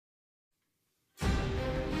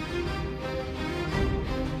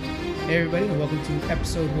Hey everybody, and welcome to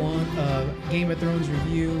episode 1 of Game of Thrones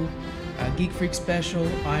Review, Geek Freak Special.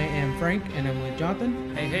 I am Frank, and I'm with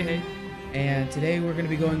Jonathan. Hey. And today we're going to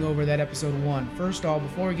be going over that episode 1. First off,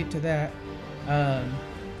 before we get to that,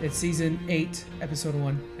 it's season 8, episode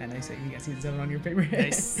 1. And I say you got season 7 on your paper.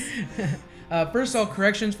 Nice. First off,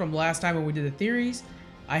 corrections from last time when we did the theories.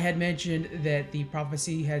 I had mentioned that the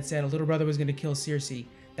prophecy had said a little brother was going to kill Cersei.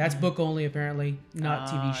 That's book only, apparently, not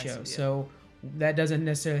TV show. See, yeah. So that doesn't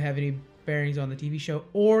necessarily have any bearings on the TV show,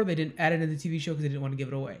 or they didn't add it in the TV show because they didn't want to give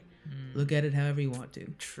it away. Look at it however you want to.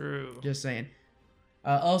 True. Just saying.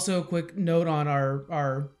 Also, a quick note on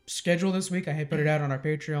our schedule this week. I had put it out on our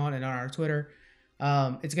Patreon and on our Twitter.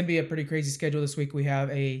 It's going to be a pretty crazy schedule this week. We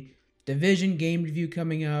have a Division game review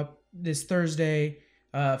coming up this Thursday.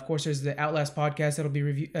 Of course, there's the Outlast podcast that'll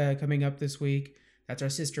be coming up this week. That's our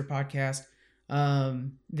sister podcast.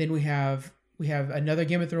 Then we have another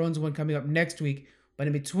Game of Thrones one coming up next week. But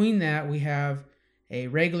in between that, we have a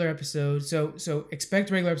regular episode. So expect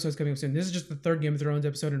regular episodes coming up soon. This is just the third Game of Thrones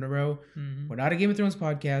episode in a row. Mm-hmm. We're not a Game of Thrones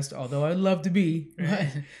podcast, although I'd love to be.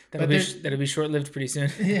 That'll be short-lived pretty soon.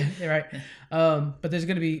 Yeah, right. But there's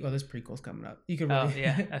going to be... Well, there's prequels coming up. You can really...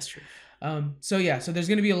 yeah, that's true. So there's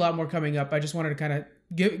going to be a lot more coming up. I just wanted to kind of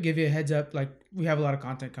give you a heads up. Like, we have a lot of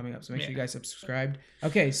content coming up, so make sure you guys subscribed.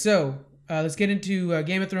 Okay, so let's get into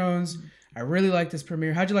Game of Thrones. I really like this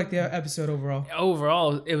premiere. How'd you like the episode overall?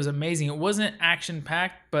 Overall, it was amazing. It wasn't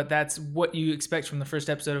action-packed, but that's what you expect from the first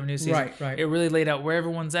episode of a new season. Right. It really laid out where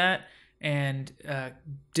everyone's at and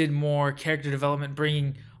did more character development,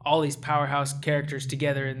 bringing all these powerhouse characters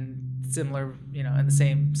together in similar, in the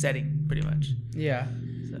same setting, pretty much. Yeah.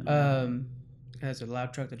 So. That's a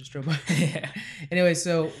loud truck that just drove by. Yeah. Anyway,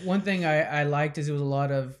 so one thing I liked is it was a lot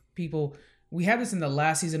of people... We had this in the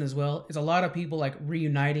last season as well. It's a lot of people like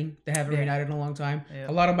reuniting. They haven't reunited in a long time.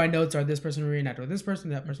 Yeah. A lot of my notes are this person reunited with this person,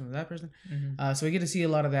 that person with that person. Mm-hmm. So we get to see a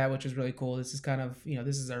lot of that, which is really cool. This is kind of,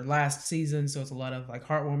 this is our last season. So it's a lot of like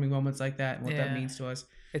heartwarming moments like that and what that means to us.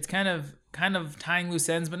 It's kind of tying loose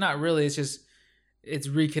ends, but not really. It's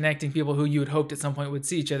reconnecting people who you would hoped at some point would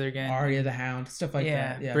see each other again. Arya the Hound, stuff like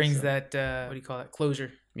that. Yeah, brings that,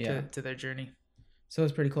 closure to their journey. So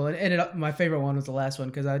it's pretty cool. And my favorite one was the last one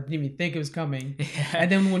because I didn't even think it was coming. Yeah. And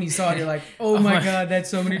then when you saw it, you're like, oh my God, that's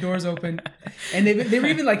so many doors open. And they were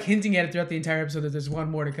even like hinting at it throughout the entire episode that there's one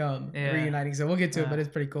more to come, reuniting. So we'll get to it, but it's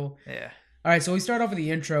pretty cool. Yeah. All right, so we start off with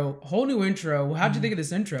the intro. Whole new intro. How'd you think of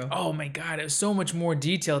this intro? Oh my God, it was so much more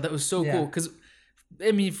detailed. That was so cool because...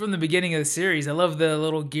 I mean, from the beginning of the series, I love the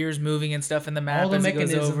little gears moving and stuff in the map as it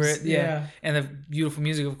goes over it. Yeah. And the beautiful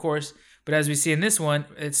music, of course. But as we see in this one,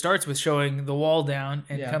 it starts with showing the wall down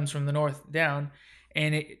and comes from the north down,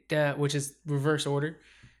 and it which is reverse order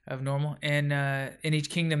of normal. And in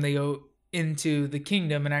each kingdom, they go into the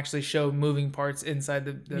kingdom and actually show moving parts inside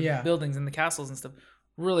the buildings and the castles and stuff.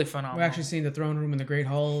 Really phenomenal. We're actually seeing the throne room and the Great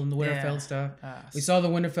Hall and the Winterfell stuff. We saw the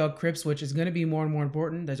Winterfell crypts, which is going to be more and more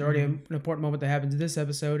important. There's already an important moment that happens in this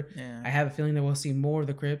episode. Yeah. I have a feeling that we'll see more of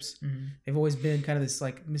the crypts. Mm-hmm. They've always been kind of this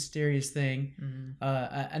like mysterious thing.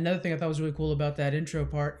 Mm-hmm. Another thing I thought was really cool about that intro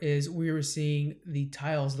part is we were seeing the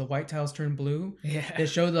tiles, the white tiles turn blue. Yeah. That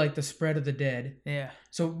showed like the spread of the dead. Yeah.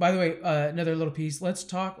 So by the way, another little piece. Let's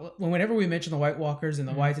talk. Whenever we mention the White Walkers and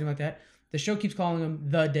the Whites and like that. The show keeps calling them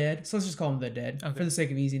the Dead, so let's just call them the Dead for the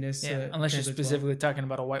sake of easiness. Yeah, unless you're specifically talking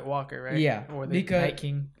about a White Walker, right? Yeah, or the Night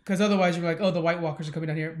King. Because otherwise you're like, oh, the White Walkers are coming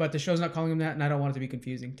down here, but the show's not calling them that, and I don't want it to be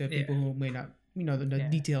confusing to people who may not, the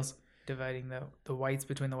details. Dividing the whites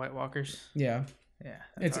between the White Walkers. Yeah. Yeah,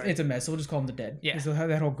 it's a mess. So we'll just call them the Dead. Yeah, so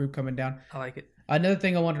that whole group coming down. I like it. Another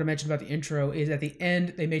thing I wanted to mention about the intro is at the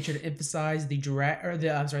end they made sure to emphasize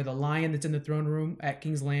the lion that's in the throne room at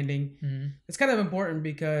King's Landing. Mm-hmm. It's kind of important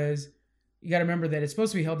because. You got to remember that it's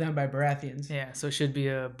supposed to be held down by Baratheons. Yeah, so it should be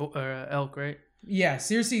a elk, right? Yeah,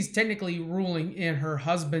 Cersei's technically ruling in her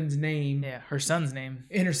husband's name. Yeah, her son's name.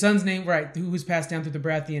 In her son's name, right, who was passed down through the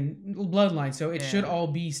Baratheon bloodline. So it should all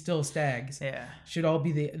be still stags. Yeah. Should all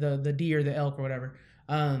be the deer, the elk, or whatever.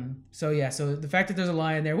 So the fact that there's a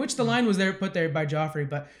lion there, which the lion was put there by Joffrey,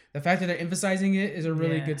 but the fact that they're emphasizing it is a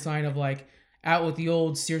really good sign of like, out with the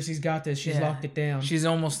old Cersei's got this. She's locked it down. She's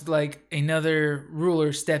almost like another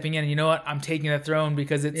ruler stepping in. And you know what? I'm taking the throne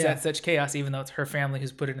because it's at such chaos, even though it's her family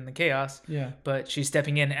who's put it in the chaos. Yeah. But she's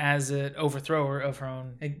stepping in as an overthrower of her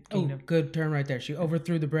own kingdom. Good term right there. She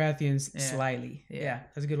overthrew the Baratheons slyly. Yeah,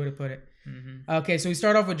 that's a good way to put it. Mm-hmm. Okay, so we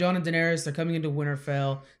start off with Jon and Daenerys. They're coming into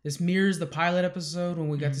Winterfell. This mirrors the pilot episode when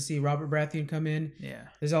we got to see Robert Baratheon come in. Yeah.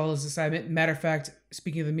 There's all this excitement. Matter of fact,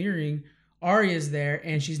 speaking of the mirroring, Arya's there,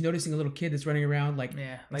 and she's noticing a little kid that's running around,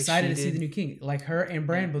 excited to see the new king, like her and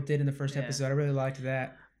Bran both did in the first episode. I really liked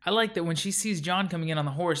that. I like that when she sees Jon coming in on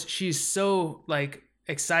the horse, she's so like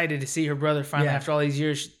excited to see her brother finally. After all these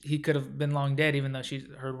years, he could have been long dead, even though she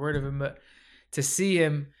heard word of him. But to see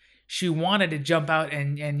him, she wanted to jump out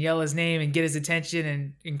and yell his name and get his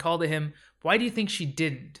attention and call to him. Why do you think she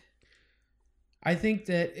didn't? I think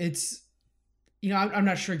that it's, I'm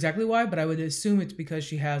not sure exactly why, but I would assume it's because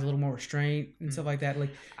she has a little more restraint and stuff like that. Like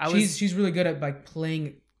she's really good at like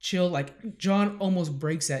playing chill. Like Jon almost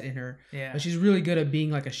breaks that in her. Yeah. But she's really good at being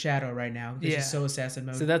like a shadow right now. Yeah. She's so assassin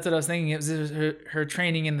mode. So that's what I was thinking. It was her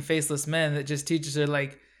training in the Faceless Men that just teaches her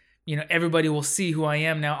like, everybody will see who I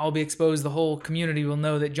am now. I'll be exposed. The whole community will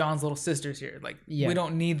know that Jon's little sister's here. Like we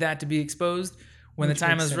don't need that to be exposed. When the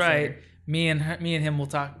time is right. Me and him will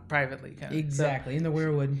talk privately. Exactly. In the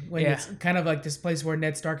Weirwood. When it's kind of like this place where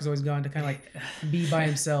Ned Stark has always gone to kind of like be by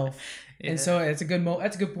himself. And so it's a good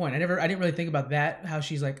that's a good point. I didn't really think about that, how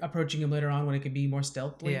she's like approaching him later on when it could be more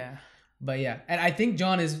stealthily. Yeah. But yeah. And I think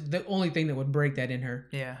Jon is the only thing that would break that in her.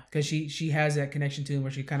 Yeah. Because she has that connection to him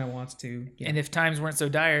where she kind of wants to. Yeah. And if times weren't so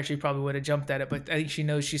dire, she probably would have jumped at it. But I think she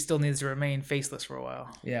knows she still needs to remain faceless for a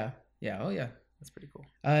while. Yeah. Yeah. Oh yeah. That's pretty cool.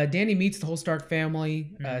 Dany meets the whole Stark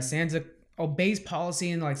family. Sansa obeys policy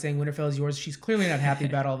and like saying Winterfell is yours. She's clearly not happy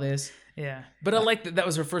about all this. Yeah. But I like that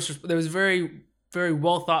was her first. That was very, very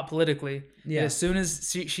well thought politically. Yeah. As soon as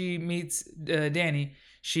she meets Dany,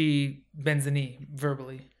 she bends the knee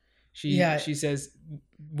verbally. She says,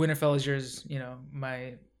 Winterfell is yours,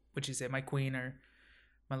 what'd she say, my queen or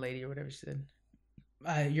my lady or whatever she said.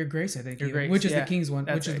 Your Grace, I think. Your Grace, which is the King's one,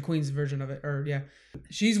 which is the Queen's version of it.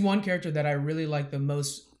 She's one character that I really like the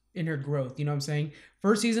most in her growth. You know what I'm saying?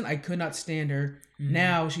 First season, I could not stand her. Mm-hmm.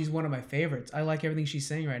 Now she's one of my favorites. I like everything she's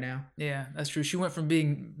saying right now. Yeah, that's true. She went from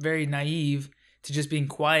being very naive to just being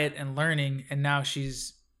quiet and learning, and now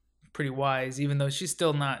she's pretty wise. Even though she's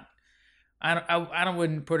still not, I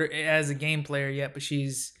wouldn't put her as a game player yet, but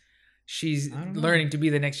she's learning to be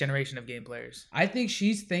the next generation of game players. I think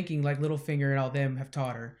she's thinking like Littlefinger and all them have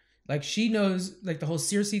taught her. Like she knows, like the whole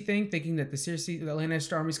Cersei thing, thinking that the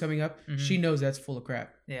Lannister army's coming up. Mm-hmm. She knows that's full of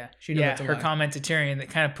crap. Yeah, she knows her comment to Tyrion that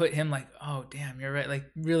kind of put him like, oh damn, you're right. Like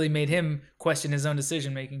really made him question his own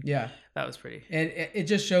decision making. Yeah, that was pretty. And it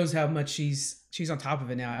just shows how much she's on top of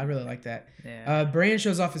it now. I really like that. Yeah. Bran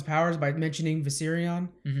shows off his powers by mentioning Viserion.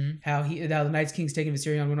 Mm-hmm. How the Night's King's taking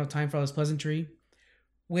Viserion. We don't have time for all this pleasantry.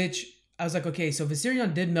 Which I was like, okay, so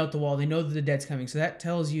Viserion did melt the wall. They know that the dead's coming, so that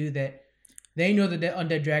tells you that. They know the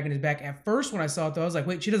undead dragon is back. At first, when I saw it, though, I was like,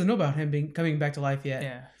 wait, she doesn't know about him coming back to life yet.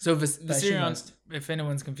 Yeah. So Viserion, if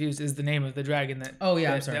anyone's confused, is the name of the dragon that the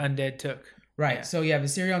undead took. Right. Yeah. So,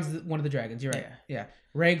 Viserion's one of the dragons. You're right. Yeah.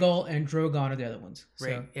 Rhaegal and Drogon are the other ones.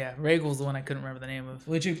 Rhaegal's the one I couldn't remember the name of.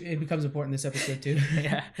 Which it becomes important in this episode, too.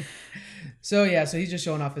 Yeah. So he's just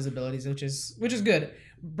showing off his abilities, which is good.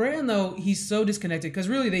 Bran, though, he's so disconnected. Because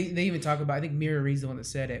really, they even talk about, I think Mira Reed's the one that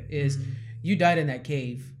said it, is you died in that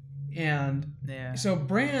cave. And so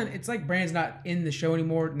Bran, it's like Bran's not in the show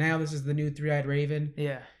anymore. Now this is the new Three-Eyed Raven.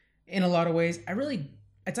 Yeah. In a lot of ways,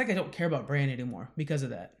 it's like I don't care about Bran anymore because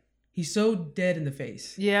of that. He's so dead in the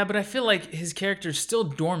face. Yeah, but I feel like his character's still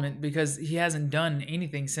dormant because he hasn't done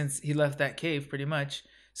anything since he left that cave, pretty much.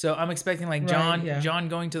 So I'm expecting like Jon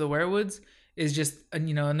going to the Weirwoods is just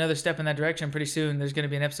another step in that direction. Pretty soon there's going to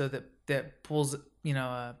be an episode that pulls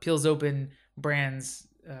peels open Bran's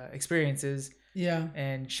experiences. Yeah,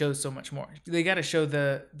 and shows so much more. They got to show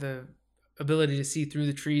the ability to see through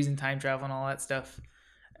the trees and time travel and all that stuff.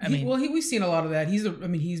 We've seen a lot of that. He's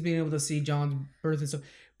been able to see Jon's birth and stuff.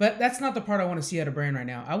 But that's not the part I want to see out of Bran right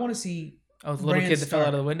now. I want to see the little kid that fell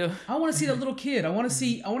out of the window. I want to see that little kid. I want to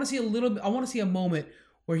see a moment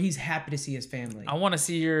where he's happy to see his family. I want to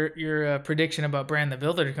see your prediction about Bran the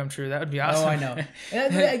Builder to come true. That would be awesome. Oh, I know.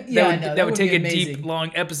 That would take a deep,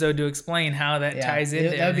 long episode to explain how that ties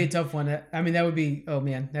in. That would be a tough one. That would be, oh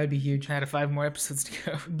man, that would be huge. I had 5 more episodes to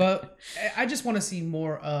go. But I just want to see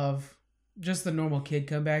more of just the normal kid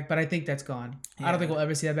come back, but I think that's gone. Yeah. I don't think we'll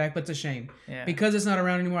ever see that back, but it's a shame. Yeah. Because it's not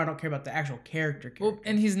around anymore, I don't care about the actual character. Well,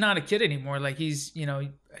 and he's not a kid anymore. Like he's,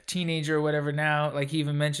 a teenager or whatever now. Like he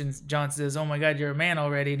even mentions, Jon says, "Oh my God, you're a man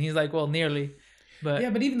already." And he's like, "Well, nearly." But yeah,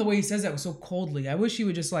 but even the way he says that was so coldly. I wish he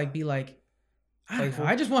would just like be like,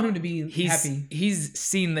 I just want him to be happy. He's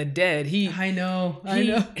seen the dead. I know.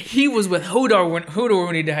 He was with Hodor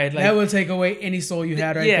when he died. Like, that would take away any soul you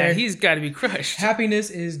had there. Yeah, he's got to be crushed. Happiness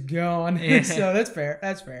is gone. Yeah. So that's fair.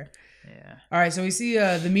 Yeah. All right, so we see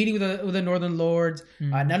the meeting with the Northern Lords.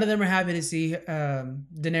 Mm-hmm. None of them are happy to see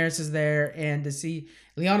Daenerys is there and to see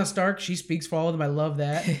Lyanna Stark. She speaks for all of them. I love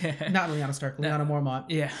that. Not Lyanna Stark, Lyanna Mormont.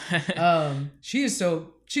 Yeah. She's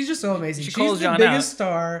just so amazing. She's the biggest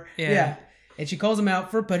star. Yeah. And she calls him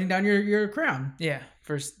out for putting down your crown. Yeah,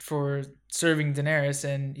 for serving Daenerys,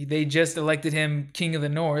 and they just elected him King of the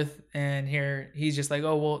North, and here he's just like,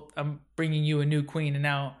 oh well, I'm bringing you a new queen, and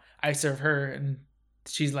now I serve her, and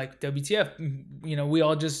she's like, WTF? You know, we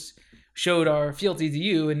all just showed our fealty to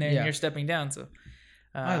you, and then you're stepping down. So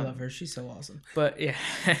I love her. She's so awesome. But yeah,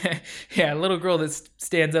 yeah, a little girl that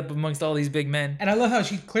stands up amongst all these big men. And I love how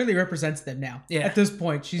she clearly represents them now. Yeah. At this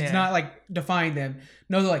point, she's not like defying them.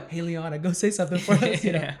 No, they're like, hey, Lyanna, go say something for us.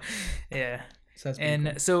 You know? Yeah. So that's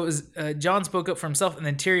cool. So it was, Jon spoke up for himself, and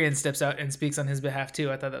then Tyrion steps out and speaks on his behalf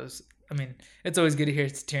too. I thought that was, I mean, it's always good to hear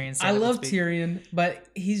Tyrion stand up. I love Tyrion, but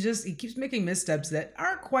he keeps making missteps that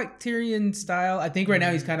aren't quite Tyrion style. I think right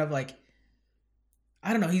now he's kind of like,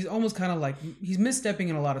 I don't know. He's almost kind of like, he's misstepping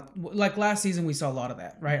in a lot of, like last season we saw a lot of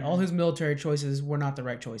that, right? Mm-hmm. All his military choices were not the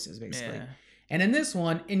right choices, basically. Yeah. And in this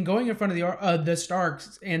one, in going in front of the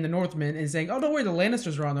Starks and the Northmen and saying, oh, don't worry, the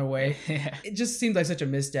Lannisters are on their way. It just seems like such a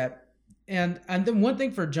misstep. And then one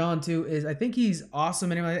thing for Jon too is I think he's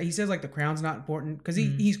awesome and everything like that. He says like the crown's not important because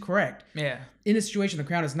he's correct. Yeah. In this situation, the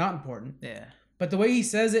crown is not important. Yeah. But the way he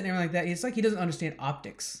says it and everything like that, it's like he doesn't understand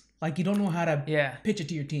optics. Like you don't know how to pitch it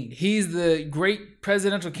to your team. He's the great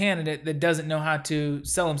presidential candidate that doesn't know how to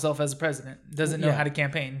sell himself as a president. Doesn't know how to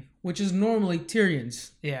campaign. Which is normally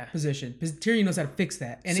Tyrion's position. Because Tyrion knows how to fix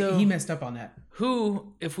that. And he messed up on that.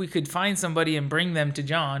 Who, if we could find somebody and bring them to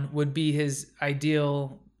Jon, would be his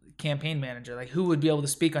ideal campaign manager? Like who would be able to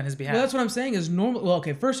speak on his behalf? Well, that's what I'm saying is normal. Well,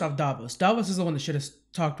 okay, first off, Davos. Davos is the one that should have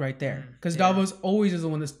talked right there. Because Davos always is the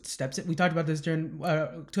one that steps in. We talked about this during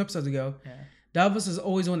 2 episodes ago. Yeah. Davos is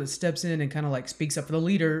always the one that steps in and kind of like speaks up for the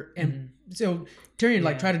leader. And so Tyrion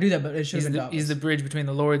like tried to do that, but it should have been Davos. He's the bridge between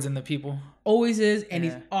the lords and the people. Always is, and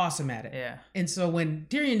he's awesome at it. Yeah. And so when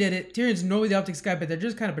Tyrion did it, Tyrion's normally the optics guy, but they're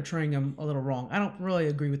just kind of portraying him a little wrong. I don't really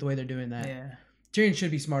agree with the way they're doing that. Yeah. Tyrion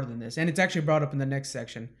should be smarter than this. And it's actually brought up in the next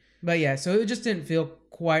section. But yeah, so it just didn't feel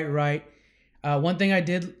quite right. One thing I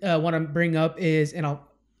did want to bring up is,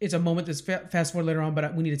 it's a moment that's fast forward later on,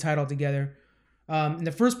 but we need to tie it all together. In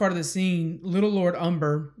the first part of the scene, little Lord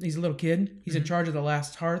Umber, he's a little kid. He's in charge of the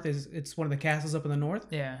Last Hearth. It's one of the castles up in the north.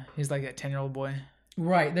 Yeah, he's like a 10-year-old boy.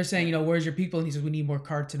 Right. They're saying, where's your people? And he says, we need more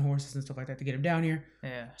carts and horses and stuff like that to get him down here.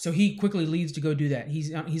 Yeah. So he quickly leaves to go do that.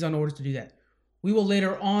 He's on orders to do that. We will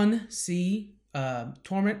later on see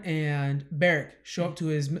Tormund and Beric show up to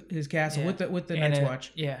his castle with the Night's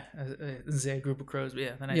Watch. Yeah, a group of crows. But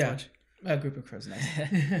yeah, the Night's Watch. A group of crows,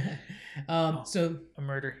 nice. So a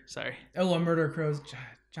murder. Sorry. Oh, a murder of crows.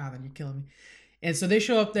 Jonathan, you're killing me. And so they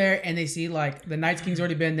show up there and they see like the Night's King's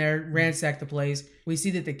already been there, ransacked the place. We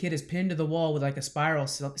see that the kid is pinned to the wall with like a spiral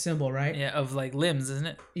symbol, right? Yeah, of like limbs, isn't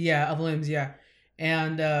it? Yeah, of limbs, yeah.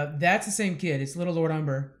 And that's the same kid. It's little Lord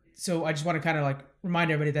Umber. So I just want to kind of like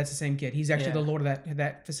remind everybody that's the same kid. He's actually the lord of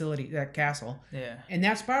that facility, that castle. Yeah. And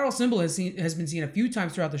that spiral symbol has been seen a few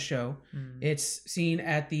times throughout the show. It's seen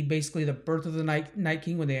at basically the birth of the Night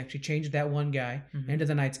King when they actually changed that one guy into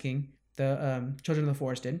the Night's King. The Children of the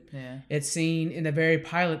Forest did. Yeah. It's seen in the very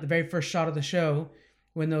very first shot of the show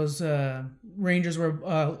when those rangers were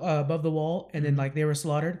above the wall and then like they were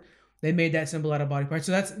slaughtered. They made that symbol out of body parts.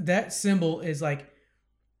 So that symbol is like.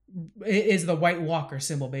 It is the White Walker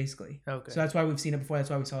symbol, basically. Okay. So that's why we've seen it before. That's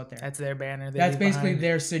why we saw it there. That's their banner. That's basically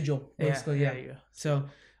their sigil, basically. Yeah. So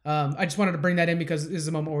I just wanted to bring that in because this is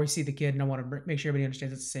a moment where we see the kid, and I want to make sure everybody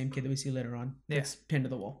understands it's the same kid that we see later on. Yeah. It's pinned to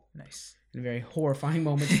the wall. Nice. In a very horrifying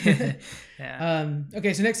moment. Yeah.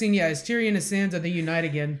 Okay, so next scene, is Tyrion and Sansa, they unite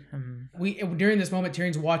again. During this moment,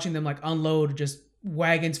 Tyrion's watching them like unload just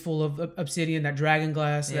wagons full of obsidian, that dragon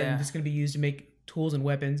glass, that is going to be used to make tools and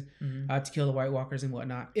weapons to kill the White Walkers and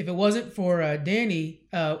whatnot. If it wasn't for Dany,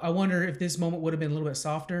 I wonder if this moment would have been a little bit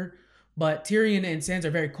softer. But Tyrion and Sansa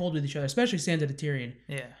are very cold with each other, especially Sansa to Tyrion.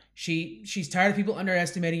 Yeah. She's tired of people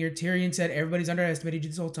underestimating her. Tyrion said everybody's underestimated you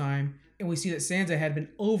this whole time. And we see that Sansa had been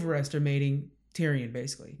overestimating Tyrion,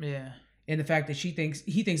 basically. Yeah. And the fact that he thinks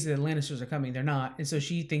that the Lannisters are coming, they're not. And so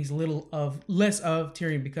she thinks less of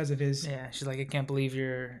Tyrion because of his... Yeah, she's like, I can't believe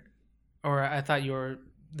I thought you were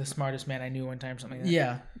the smartest man I knew one time, something like that.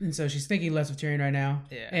 Yeah, and so she's thinking less of Tyrion right now.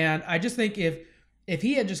 Yeah. And I just think if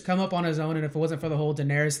he had just come up on his own, and if it wasn't for the whole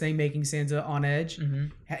Daenerys thing making Sansa on edge,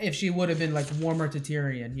 if she would have been like warmer to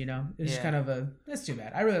Tyrion, it's just kind of that's too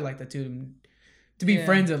bad. I really like the two to be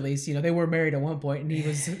friends at least. They were married at one point, and he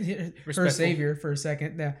was her savior for a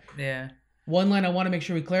second. Yeah. One line I want to make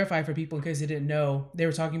sure we clarify for people in case they didn't know. They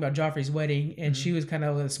were talking about Joffrey's wedding, and she was kind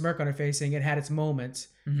of with a smirk on her face saying it had its moments.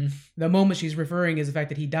 The moment she's referring is the fact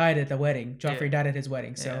that he died at the wedding. Joffrey died at his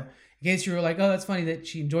wedding. So in case you were like, oh, that's funny that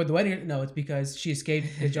she enjoyed the wedding. No, it's because she escaped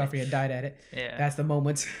because Joffrey had died at it. Yeah. That's the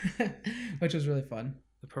moment, which was really fun.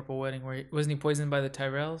 The Purple Wedding, where wasn't he poisoned by the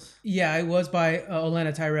Tyrells? Yeah, it was by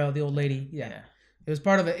Olenna Tyrell, the old lady. Yeah. It was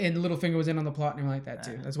part of it, and Littlefinger was in on the plot and everything like that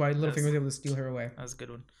too. That's why Littlefinger was able to steal her away. That was a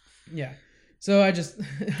good one. Yeah. So I just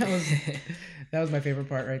that was my favorite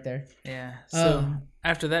part right there. Yeah. So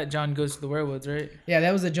after that, Jon goes to the werewolves, right? Yeah,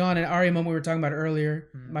 that was the Jon and Arya moment we were talking about earlier.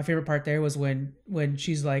 My favorite part there was when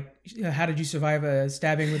she's like, "How did you survive a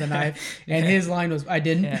stabbing with a knife?" And his line was, "I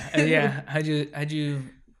didn't." Yeah. How'd you?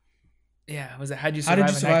 Yeah. Was it how'd you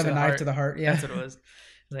survive a knife to the heart? Yeah, that's what it was.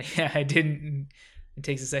 Like, yeah, I didn't. It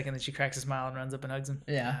takes a second that she cracks a smile and runs up and hugs him.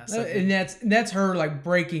 Yeah, and that's her like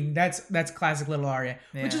breaking. That's classic little Arya,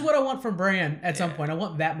 which is what I want from Bran at some point. I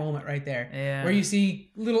want that moment right there, where you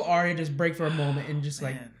see little Arya just break for a moment and just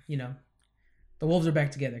like the wolves are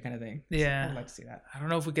back together kind of thing. Yeah, I'd like to see that. I don't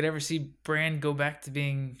know if we could ever see Bran go back to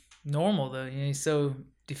being normal though. He's so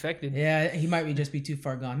defected. Yeah, he might just be too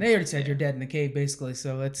far gone. They already said you're dead in the cave basically,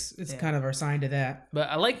 so it's kind of our sign to that. But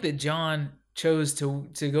I like that Jon chose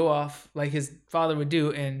to go off like his father would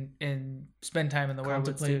do and spend time in the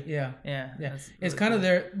werewoods too. Yeah. Really it's kind of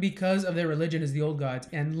their, because of their religion is the old gods,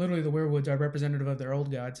 and literally the werewoods are representative of their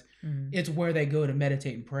old gods. It's where they go to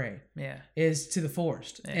meditate and pray. Is to the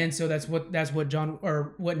forest. And so that's what Jon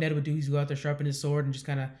or what Ned would do. He's go out there, sharpen his sword, and just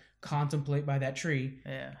kind of contemplate by that tree.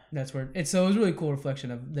 That's where it was a really cool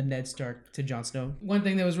reflection of the Ned Stark to Jon Snow. One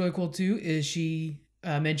thing that was really cool too is she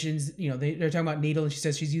mentions, they're talking about Needle, and she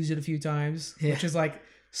says she's used it a few times, which is like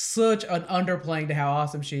such an underplaying to how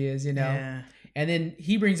awesome she is, And then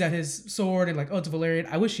he brings out his sword and like, oh, it's a Valyrian.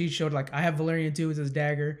 I wish she showed like, I have Valyrian too with his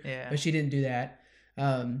dagger, but she didn't do that.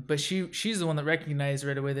 But she's the one that recognized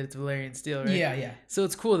right away that it's Valyrian steel, right? Yeah. So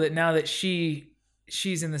it's cool that now that she's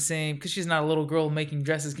in the same, because she's not a little girl making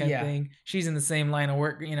dresses kind of thing. She's in the same line of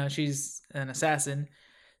work. She's an assassin.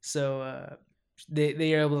 So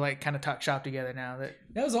they are able to like kind of talk shop together now.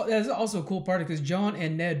 That was also a cool part because Jon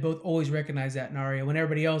and Ned both always recognized that in Arya. When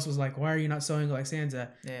everybody else was like, "Why are you not sewing like Sansa?"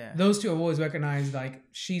 Those two have always recognized like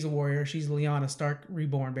she's a warrior. She's Lyanna Stark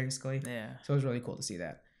reborn, basically. So it was really cool to see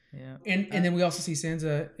that. And then we also see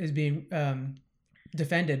Sansa is being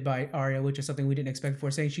defended by Arya, which is something we didn't expect before,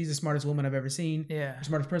 saying she's the smartest woman I've ever seen. The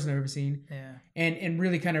smartest person I've ever seen. And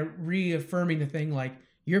really kind of reaffirming the thing like,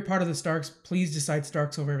 you're part of the Starks. Please decide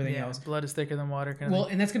Starks over everything else. Blood is thicker than water.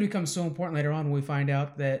 And that's going to become so important later on when we find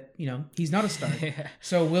out that, he's not a Stark.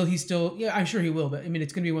 So will he still... Yeah, I'm sure he will. But, I mean,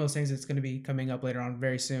 it's going to be one of those things that's going to be coming up later on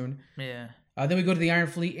very soon. Then we go to the Iron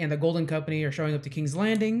Fleet, and the Golden Company are showing up to King's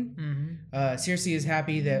Landing. Cersei is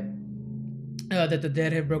happy that the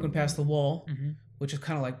dead have broken past the wall, which is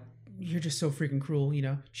kind of like, you're just so freaking cruel,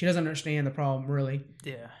 She doesn't understand the problem, really.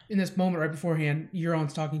 In this moment right beforehand,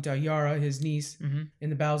 Euron's talking to Yara, his niece, in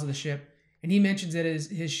the bows of the ship. And he mentions that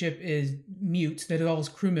his ship is mute, that all his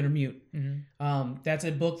crewmen are mute. That's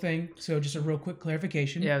a book thing, so just a real quick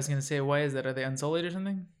clarification. Yeah, I was going to say, why is that? Are they unsullied or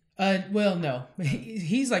something? Well, no.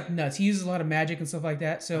 He's like nuts. He uses a lot of magic and stuff like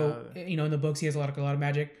that. So, in the books, he has a lot of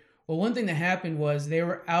magic. Well, one thing that happened was they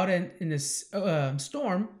were out in this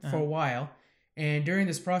storm for a while. And during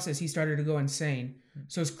this process, he started to go insane.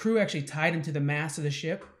 So his crew actually tied him to the mast of the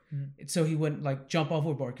ship so he wouldn't like jump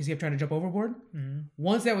overboard because he kept trying to jump overboard.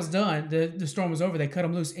 Once that was done, the storm was over. They cut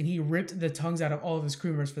him loose and he ripped the tongues out of all of his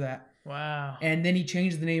crew members for that. Wow. And then he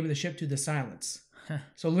changed the name of the ship to the Silence.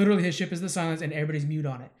 So literally his ship is the Silence and everybody's mute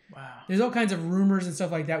on it. Wow. There's all kinds of rumors and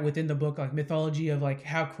stuff like that within the book, like mythology of like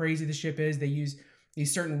how crazy the ship is. They use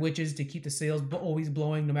these certain witches to keep the sails always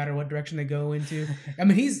blowing no matter what direction they go into. I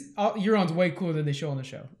mean, Euron's way cooler than they show on the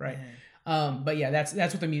show, right? But yeah, that's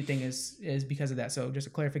what the mute thing is because of that. So just a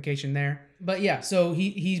clarification there. But yeah, so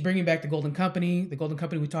he's bringing back the Golden Company. The Golden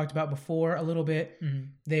Company we talked about before a little bit.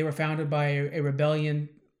 They were founded by a rebellion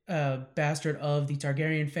bastard of the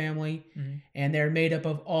Targaryen family, and they're made up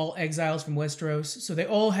of all exiles from Westeros. So they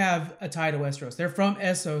all have a tie to Westeros. They're from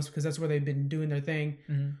Essos because that's where they've been doing their thing.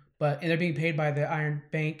 And they're being paid by the Iron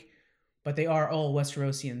Bank, but they are all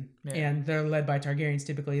Westerosian, and they're led by Targaryens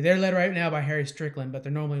typically. They're led right now by Harry Strickland, but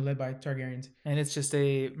they're normally led by Targaryens. And it's just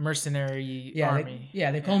a mercenary army.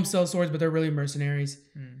 They call them sellswords, but they're really mercenaries.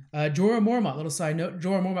 Jorah Mormont, little side note,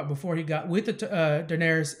 Jorah Mormont, before he got with the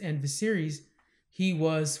Daenerys and Viserys, he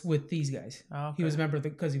was with these guys. He was a member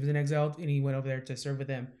because he was in exile, and he went over there to serve with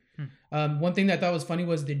them. One thing that I thought was funny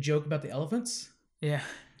was the joke about the elephants.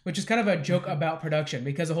 Which is kind of a joke about production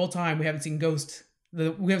because the whole time we haven't seen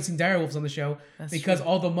we haven't seen direwolves on the show. That's because true.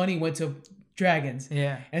 All the money went to dragons.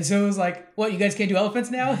 And so it was like, what, you guys can't do elephants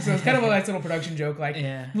now? So it's kind of a nice little production joke. Like,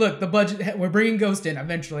 look, the budget, we're bringing Ghost in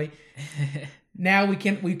eventually. now we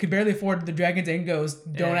could barely afford the dragons and ghosts.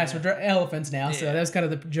 Don't ask for elephants now. So that's kind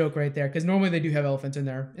of the joke right there. Because normally they do have elephants in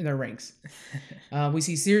their ranks. We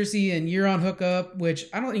see Cersei and Euron hook up, which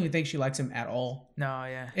I don't even think she likes him at all. No,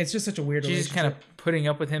 yeah. It's just such a weird relationship. She's kind of putting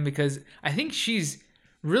up with him because I think she's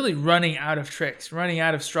really running out of tricks, running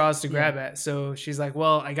out of straws to grab at. So she's like,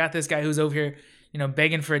 well, I got this guy who's over here,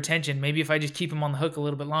 begging for attention. Maybe if I just keep him on the hook a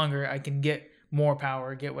little bit longer, I can get more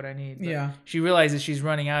power, get what I need. But she realizes she's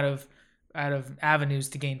running out of avenues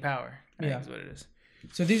to gain power. I think is what it is.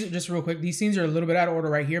 So these are just real quick. These scenes are a little bit out of order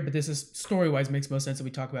right here, but this is story-wise makes most sense that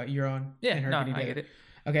we talk about Euron and her getting together. I get it.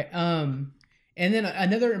 Okay. And then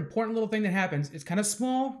another important little thing that happens, it's kind of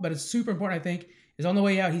small, but it's super important, I think, is on the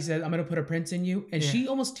way out, he says, I'm going to put a prince in you. And she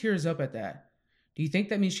almost tears up at that. Do you think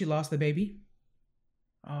that means she lost the baby?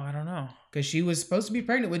 Oh, I don't know. Because she was supposed to be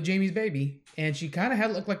pregnant with Jaime's baby. And she kind of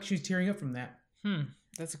had looked like she was tearing up from that.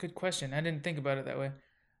 That's a good question. I didn't think about it that way.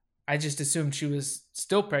 I just assumed she was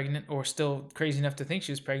still pregnant or still crazy enough to think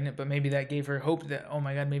she was pregnant. But maybe that gave her hope that, oh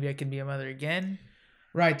my God, maybe I can be a mother again.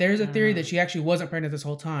 Right. There's a theory that she actually wasn't pregnant this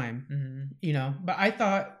whole time. Mm-hmm. But I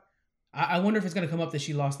thought... I wonder if it's going to come up that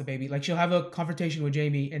she lost the baby. Like, she'll have a confrontation with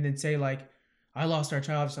Jaime and then say, like, I lost our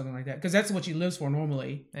child or something like that. Because that's what she lives for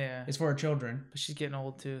normally. Yeah. Is for her children. But she's getting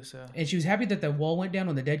old, too, so... And she was happy that the wall went down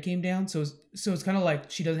when the dead came down. So it's kind of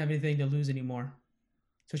like she doesn't have anything to lose anymore.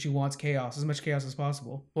 So she wants chaos, as much chaos as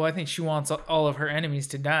possible. Well, I think she wants all of her enemies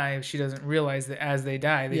to die. If she doesn't realize that as they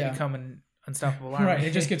die, they become an unstoppable army. Right.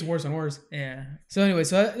 It just gets worse and worse. Yeah. So anyway,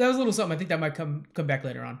 that was a little something. I think that might come back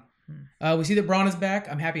later on. We see that Bronn is back.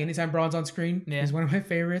 I'm happy anytime Bronn's on screen. Yeah. He's one of my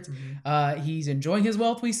favorites. Mm-hmm. He's enjoying his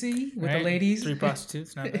wealth, we see, with the ladies. 3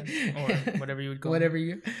 prostitutes, not bad. Or whatever you would call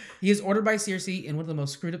them. He is ordered by Cersei, and one of the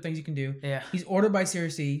most screwed up things you can do. Yeah. He's ordered by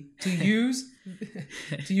Cersei to use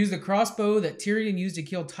the crossbow that Tyrion used to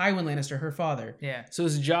kill Tywin Lannister, her father. Yeah. So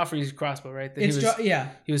it's Joffrey's crossbow, right? That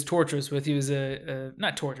he was torturous with. He was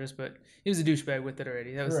not torturous, but he was a douchebag with it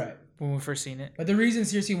already. That was right when we first seen it. But the reason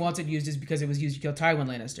Cersei wants it used is because it was used to kill Tywin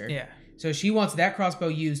Lannister. Yeah. So she wants that crossbow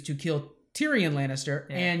used to kill Tyrion Lannister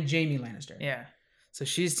and Jaime Lannister. Yeah. So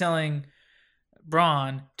she's telling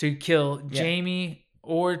Bronn to kill Jaime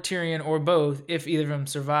or Tyrion or both if either of them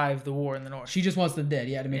survive the war in the north. She just wants them dead,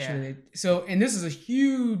 to make sure they... So, and this is a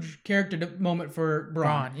huge character moment for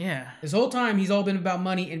Bronn. This whole time, he's all been about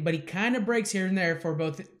money, but he kind of breaks here and there for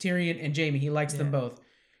both Tyrion and Jaime. He likes them both.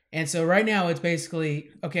 And so right now, it's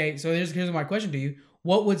basically... Okay, so here's my question to you.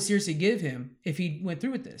 What would Cersei give him if he went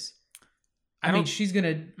through with this? I mean, she's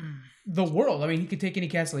gonna the world. I mean, he could take any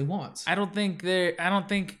castle he wants. I don't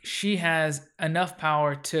think she has enough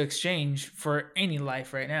power to exchange for any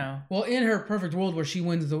life right now. Well, in her perfect world where she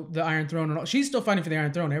wins the Iron Throne and all, she's still fighting for the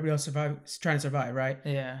Iron Throne. Everybody else is trying to survive, right?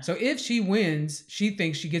 Yeah. So if she wins, she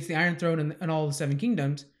thinks she gets the Iron Throne and all the 7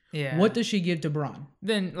 kingdoms. Yeah. What does she give to Bronn?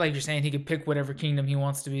 Then, like you're saying, he could pick whatever kingdom he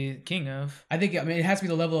wants to be king of. I mean, it has to be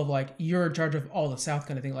the level of, like, you're in charge of all the South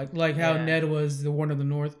kind of thing. Like how Ned was the Warden of the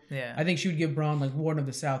North. Yeah. I think she would give Bronn, like, Warden of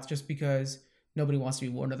the South just because nobody wants to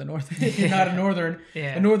be Warden of the North. If you're not a Northern.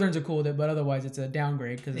 The Northerns are cool, but otherwise it's a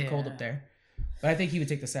downgrade because it's cold up there. But I think he would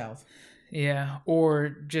take the South. Yeah. Or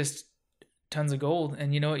just... tons of gold,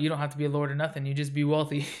 and you know what? You don't have to be a lord or nothing. You just be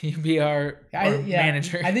wealthy. You be our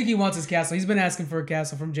manager. I think he wants his castle. He's been asking for a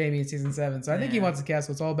castle from Jaime in season 7, so I think he wants a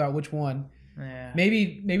castle. It's all about which one. Yeah.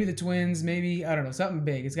 Maybe the twins. Maybe I don't know, something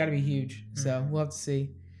big. It's got to be huge. So we'll have to see.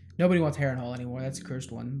 Nobody wants Harrenhal anymore. That's a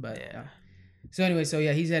cursed one. But So anyway,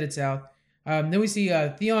 he's headed south. Then we see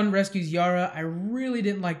Theon rescues Yara. I really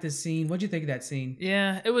didn't like this scene. What'd you think of that scene?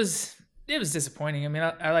 Yeah, it was disappointing. I mean,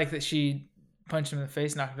 I like that she punched him in the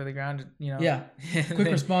face, knocked him to the ground, Yeah. Quick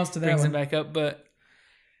response to that. Brings him back up, but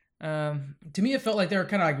to me it felt like they were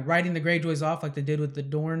kind of like writing the Greyjoys off like they did with the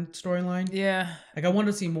Dorne storyline. Yeah. Like I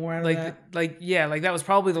wanted to see more out of that. Like that was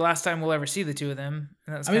probably the last time we'll ever see the two of them.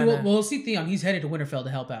 We'll see Theon. He's headed to Winterfell to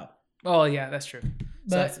help out. Oh, yeah, that's true.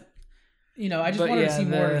 But, I just wanted to see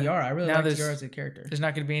more of Yara. I really like Yara as a character. There's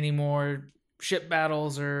not going to be any more ship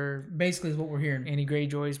battles or basically is what we're hearing. Any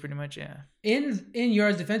Greyjoys, pretty much, yeah. In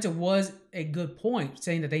Yara's defense, it was a good point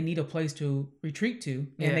saying that they need a place to retreat to,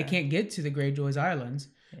 and they can't get to the Greyjoys Islands.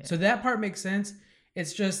 Yeah. So that part makes sense.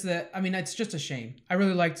 It's just that it's just a shame. I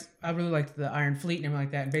really liked the Iron Fleet and everything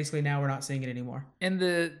like that, and basically now we're not seeing it anymore. And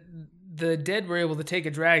the dead were able to take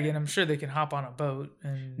a dragon. I'm sure they can hop on a boat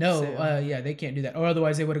and they can't do that, or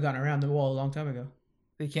otherwise they would have gotten around the wall a long time ago.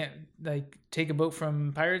 They can't take a boat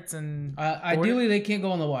from pirates and ideally they can't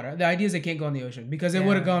go on the water. The idea is they can't go on the ocean because they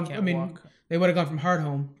would have gone. They would have gone from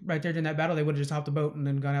Hardhome right there during that battle. They would have just hopped the boat and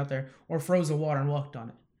then gone out there or froze the water and walked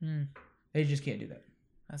on it. They just can't do that.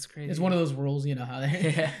 That's crazy. It's one of those rules, you know how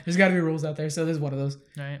there's got to be rules out there. So there's one of those.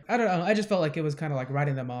 Right. I don't know. I just felt like it was kind of like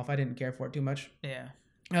writing them off. I didn't care for it too much. Yeah.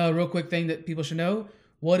 Real quick thing that people should know.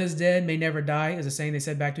 What is dead may never die is a saying they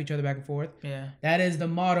said back to each other back and forth. Yeah. That is the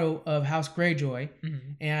motto of House Greyjoy. Mm-hmm.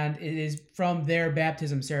 And it is from their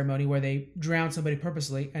baptism ceremony where they drown somebody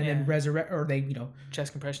purposely and then resurrect, or they,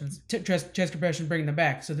 chest compressions. Chest compression, bringing them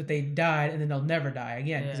back so that they died and then they'll never die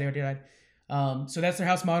again because they already died. So that's their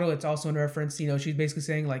house motto. It's also in reference, she's basically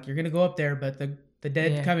saying like, you're going to go up there, but the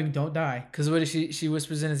dead coming don't die. Because what is she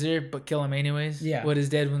whispers in his ear, but kill him anyways? Yeah. What is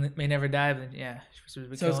dead may never die, but she whispers,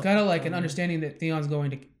 but so it's kind of like an understanding that Theon's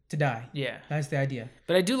going to die. Yeah. That's the idea.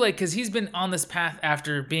 But I do like, because he's been on this path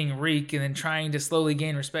after being Reek and then trying to slowly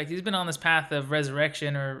gain respect. He's been on this path of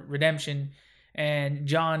resurrection or redemption. And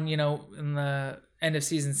Jon, in the end of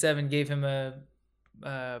season 7 gave him a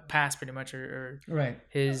pass pretty much, or right,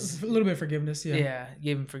 his a little bit of forgiveness.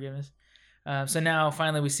 Gave him forgiveness. So now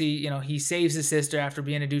finally we see he saves his sister after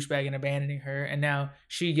being a douchebag and abandoning her, and now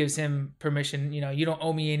she gives him permission. You don't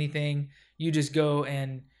owe me anything. You just go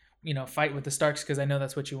and fight with the Starks because I know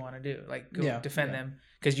that's what you want to do. Like go defend them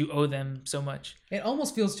because you owe them so much. It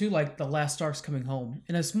almost feels too like the last Starks coming home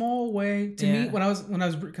in a small way to me. When I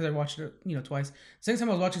was because I watched it twice. The second time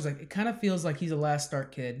I was watching, it's like it kind of feels like he's the last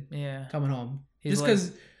Stark kid coming home. Just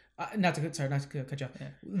because, not to cut you off. Yeah.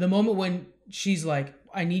 The moment when she's like,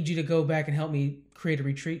 I need you to go back and help me create a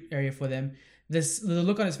retreat area for them. The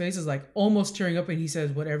look on his face is like almost tearing up, and he says,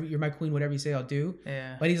 "Whatever, you're my queen. Whatever you say, I'll do."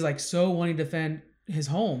 Yeah. But he's like so wanting to defend his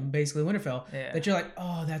home, basically Winterfell, that you're like,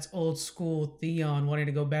 oh, that's old school Theon wanting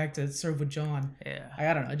to go back to serve with Jon. Yeah.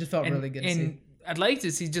 I don't know. It just felt really good to see. I'd like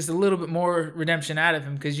to see just a little bit more redemption out of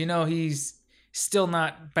him because he's still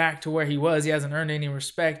not back to where he was. He hasn't earned any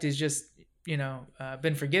respect. He's just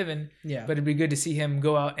been forgiven. Yeah. But it'd be good to see him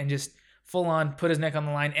go out and just full on put his neck on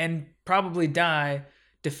the line and probably die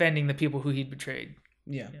defending the people who he'd betrayed.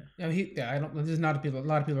 Yeah. I don't. There's not a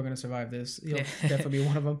lot of people are going to survive this. He'll definitely be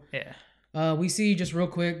one of them. Yeah. We see just real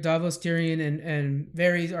quick, Davos, Tyrion, and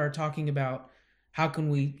Varys are talking about how can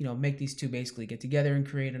we, make these two basically get together and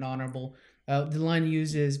create an honorable. The line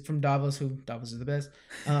used is from Davos, who Davos is the best,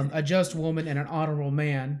 a just woman and an honorable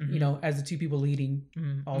man, mm-hmm. As the two people leading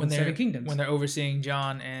all the 7 kingdoms. When they're overseeing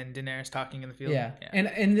Jon and Daenerys talking in the field. Yeah.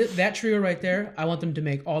 And that trio right there, I want them to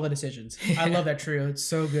make all the decisions. I love that trio. It's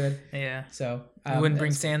so good. Yeah. So you wouldn't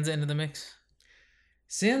bring Sansa into the mix?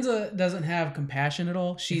 Sansa doesn't have compassion at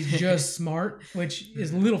all. She's just smart, which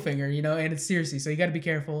is Littlefinger, and it's seriously. So you got to be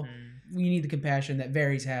careful. You need the compassion that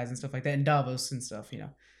Varys has and stuff like that, and Davos and stuff,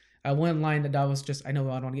 One line that Davos I know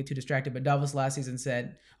I don't want to get too distracted, but Davos last season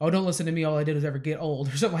said, "Oh, don't listen to me. All I did was ever get old,"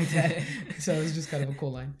 or something like that. So it was just kind of a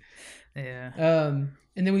cool line. Yeah.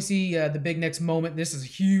 And then we see the big next moment. This is a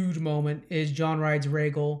huge moment. Is Jon rides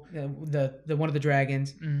Rhaegal, the one of the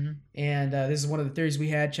dragons, and this is one of the theories we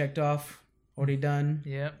had checked off. Already done.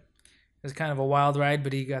 Yep. It was kind of a wild ride,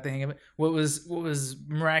 but he got the hang of it. What was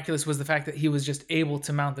miraculous was the fact that he was just able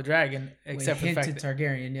to mount the dragon, except for the fact that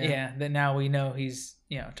Targaryen. Yeah. That now we know he's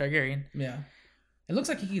Targaryen. Yeah. It looks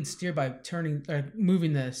like he can steer by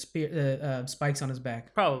moving the spikes on his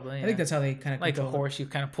back. Probably. Yeah. I think that's how they kind of like a horse. You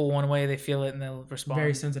kind of pull one way, they feel it, and they'll respond.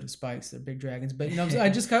 Very sensitive spikes. They're big dragons. But I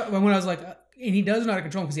just got when I was like, and he does know how to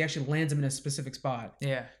control them because he actually lands them in a specific spot.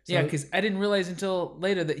 Yeah. So, because I didn't realize until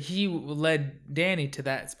later that he led Dany to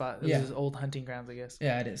that spot. It was his old hunting grounds, I guess.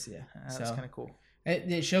 Yeah, it is. Yeah. That's kind of cool.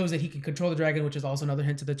 It shows that he can control the dragon, which is also another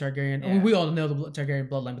hint to the Targaryen. Yeah. I mean, we all know the Targaryen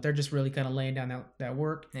bloodline, but they're just really kind of laying down that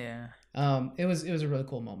work. Yeah. It was a really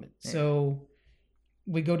cool moment. Yeah. So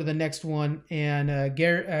we go to the next one, and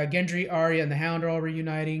Gendry, Arya, and the Hound are all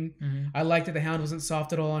reuniting. Mm-hmm. I liked that the Hound wasn't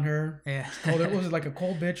soft at all on her. Yeah. Was it like a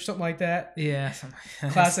cold bitch, something like that? Yeah.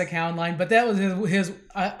 Classic Hound line. But that was his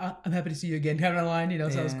I'm happy to see you again kind of line.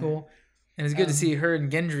 So it was cool. And it's good to see her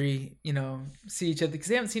and Gendry, see each other because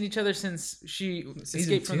they haven't seen each other since she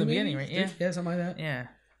escaped from the beginning, right? Yeah, something like that. Yeah.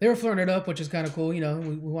 They were flirting it up, which is kind of cool. We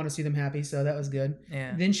want to see them happy, so that was good.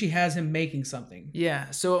 Yeah. Then she has him making something. Yeah.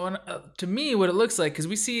 So to me, what it looks like, because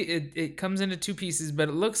we see it comes into 2 pieces, but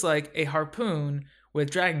it looks like a harpoon with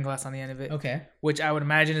dragon glass on the end of it. Okay. Which I would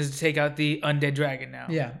imagine is to take out the undead dragon now.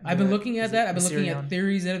 Yeah. I've been looking at that. I've been looking at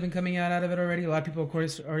theories that have been coming out of it already. A lot of people, of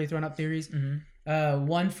course, already throwing out theories. Mm-hmm.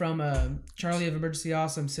 One from Charlie of Emergency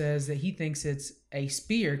Awesome says that he thinks it's a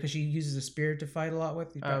spear because she uses a spear to fight a lot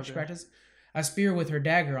with. She practices a spear with her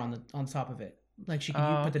dagger on top of it. Like she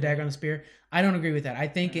can put the dagger on the spear. I don't agree with that. I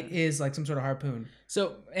think it is like some sort of harpoon.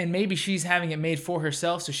 So, and maybe she's having it made for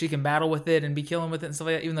herself so she can battle with it and be killing with it and stuff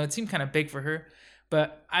like that, even though it seemed kind of big for her.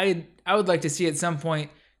 But I would like to see at some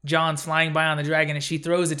point Jon's flying by on the dragon, and she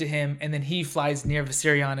throws it to him, and then he flies near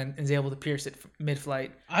Viserion and is able to pierce it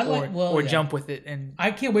mid-flight, or jump with it. And I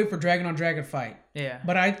can't wait for dragon on dragon fight. Yeah,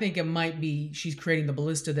 but I think it might be she's creating the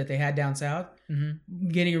ballista that they had down south,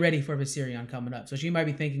 getting ready for Viserion coming up. So she might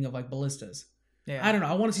be thinking of like ballistas. Yeah, I don't know.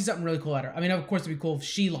 I want to see something really cool at her. I mean, of course, it'd be cool if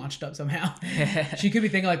she launched up somehow. She could be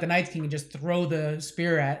thinking like the Night King and just throw the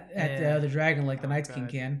spear at the other dragon like the Night King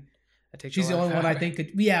can. She's the only one I think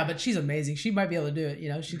could. Yeah, but she's amazing. She might be able to do it. You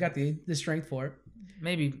know, she's got the strength for it.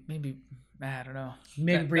 Maybe. I don't know.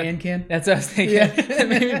 Maybe Brienne can. That's what I was thinking. Yeah.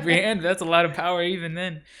 Maybe Brienne. That's a lot of power even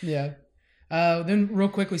then. Yeah. Then real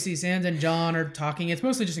quick, we see Sansa and Jon are talking. It's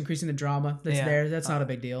mostly just increasing the drama that's there. That's not a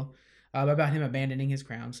big deal. About him abandoning his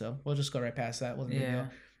crown. So we'll just go right past that. Wasn't a big deal.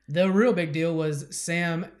 The real big deal was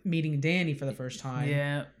Sam meeting Dany for the first time.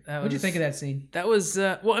 Yeah. What'd you think of that scene? That was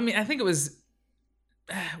well. I mean, I think it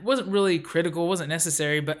wasn't really critical, wasn't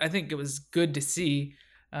necessary, but I think it was good to see.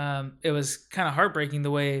 It was kind of heartbreaking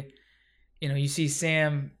the way, you see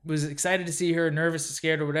Sam was excited to see her, nervous,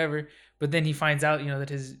 scared, or whatever, but then he finds out, that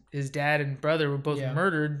his dad and brother were both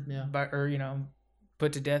murdered or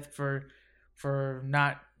put to death for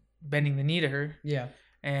not bending the knee to her. Yeah.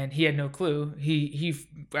 And he had no clue. He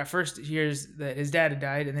at first hears that his dad had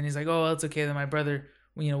died, and then he's like, "Oh, well, it's okay. Then my brother,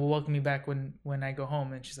 will welcome me back when I go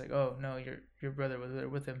home." And she's like, "Oh no, your brother was there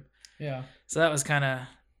with him." Yeah. So that was kind of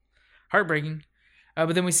heartbreaking.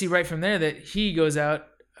 But then we see right from there that he goes out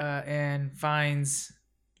and finds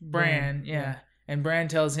Bran. Yeah. And Bran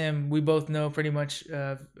tells him, "We both know pretty much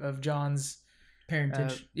of Jon's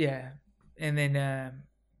parentage." And then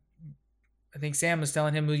I think Sam was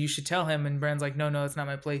telling him, "Well, you should tell him." And Bran's like, "No, that's not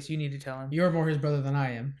my place. You need to tell him. You're more his brother than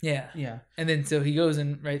I am." Yeah. Yeah. And then so he goes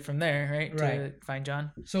in right from there, right? To find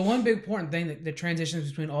Jon. So one big important thing that transitions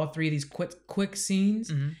between all three of these quick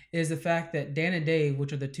scenes is the fact that Dan and Dave,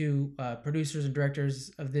 which are the two producers and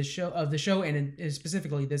directors of the show, and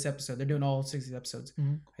specifically this episode, they're doing all 60 episodes.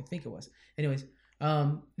 I think it was. Anyways,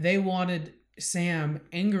 they wanted Sam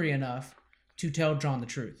angry enough to tell Jon the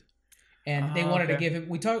truth. And they wanted to give him.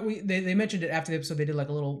 They mentioned it after the episode. They did like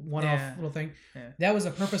a little one-off little thing. Yeah. That was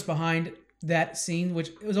the purpose behind that scene, which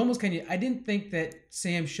it was almost kind of. I didn't think that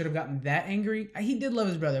Sam should have gotten that angry. He did love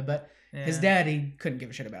his brother, but his dad he couldn't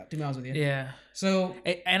give a shit about. To be honest with you. Yeah. So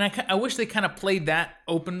and I wish they kind of played that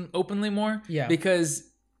openly more. Yeah. Because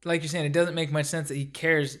like you're saying, it doesn't make much sense that he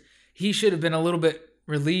cares. He should have been a little bit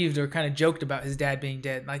relieved or kind of joked about his dad being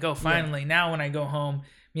dead. Like, oh, finally, now when I go home,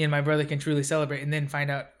 me and my brother can truly celebrate, and then find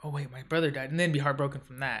out, oh wait, my brother died, and then be heartbroken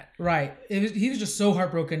from that. Right. He was just so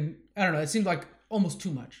heartbroken. I don't know. It seemed like almost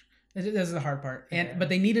too much. That's the hard part. But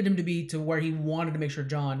they needed him to be to where he wanted to make sure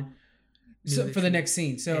Jon for the next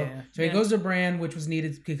scene. So he goes to Bran, which was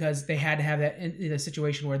needed because they had to have that in a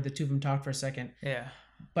situation where the two of them talked for a second. Yeah.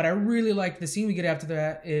 But I really like the scene we get after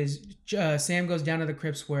that is Sam goes down to the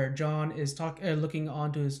crypts where Jon is looking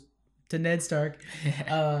onto to Ned Stark.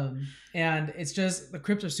 And it's just the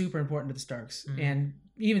crypts are super important to the Starks. And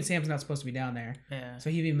even Sam's not supposed to be down there. Yeah. So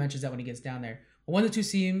he even mentions that when he gets down there. But when the two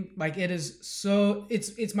see him, like it is so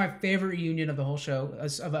it's my favorite reunion of the whole show.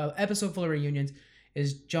 Of an episode full of reunions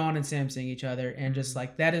is Jon and Sam seeing each other, and just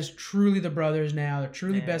like that is truly the brothers now. They're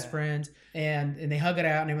truly best friends, and they hug it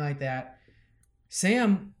out and everything like that.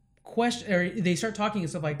 Sam they start talking and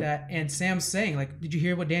stuff like that, and Sam's saying like, "Did you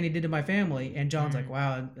hear what Dany did to my family?" And Jon's like,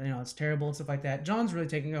 "Wow, it's terrible," and stuff like that. Jon's really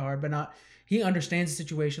taking it hard, but not. He understands the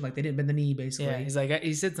situation, like they didn't bend the knee, basically. Yeah, he's like,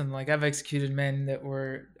 he said something like, "I've executed men that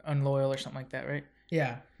were unloyal," or something like that, right?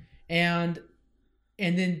 Yeah, and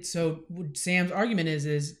then so Sam's argument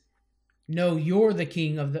is no, you're the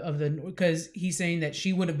king of the because he's saying that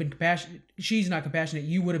she would have been compassionate. She's not compassionate.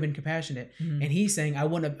 You would have been compassionate, and he's saying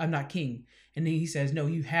I'm not king. And then he says, no,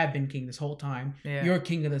 you have been king this whole time. Yeah. You're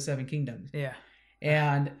king of the seven kingdoms. Yeah.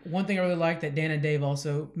 And one thing I really liked that Dan and Dave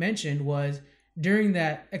also mentioned was during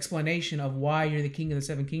that explanation of why you're the king of the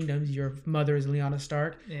seven kingdoms, your mother is Lyanna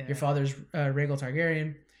Stark, your father's Rhaegar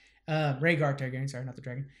Targaryen, sorry, not the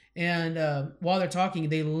dragon. And while they're talking,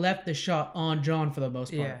 they left the shot on Jon for the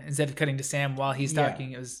most part. Yeah, instead of cutting to Sam while he's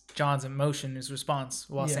talking, it was Jon's emotion, his response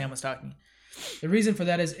while Sam was talking. The reason for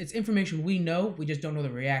that is it's information we know, we just don't know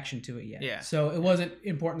the reaction to it yet. Yeah. So it wasn't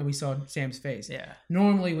important that we saw Sam's face. Yeah.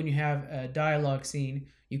 Normally, when you have a dialogue scene,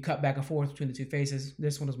 you cut back and forth between the two faces.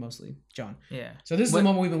 This one was mostly Jon. Yeah. So this is the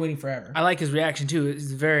moment we've been waiting forever. I like his reaction too.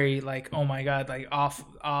 It's very like, oh my god, like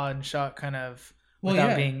awe and shock kind of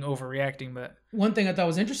without being overreacting. But one thing I thought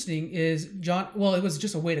was interesting is Jon. Well, it was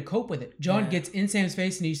just a way to cope with it. Jon gets in Sam's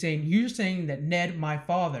face and he's saying, "You're saying that Ned, my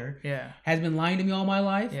father, has been lying to me all my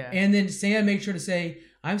life." Yeah. And then Sam makes sure to say,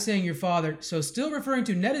 I'm saying your father. So still referring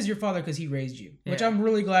to Ned as your father because he raised you, which I'm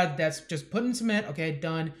really glad that's just put in cement. Okay,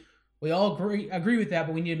 done. We all agree with that,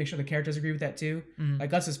 but we need to make sure the characters agree with that too.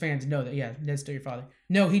 Like us as fans know that, yeah, Ned's still your father.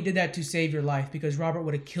 No, he did that to save your life because Robert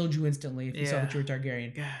would have killed you instantly if he saw that you were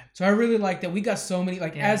Targaryen. God. So I really like that we got so many,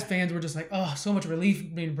 as fans, we're just like, oh, so much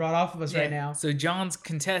relief being brought off of us right now. So John's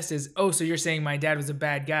contest is, oh, so you're saying my dad was a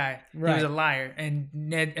bad guy. Right. He was a liar. And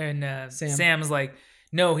Ned and Sam's like,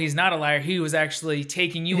 no, he's not a liar. He was actually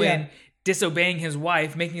taking you in, disobeying his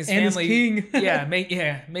wife, making his family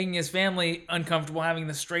making his family uncomfortable, having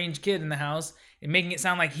the strange kid in the house, and making it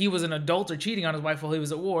sound like he was an adult or cheating on his wife while he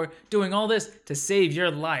was at war, doing all this to save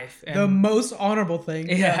your life. And, the most honorable thing.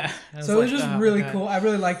 Yeah. So it was just really cool. I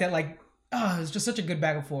really like that. Like, it was just such a good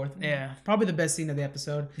back and forth. Yeah. Probably the best scene of the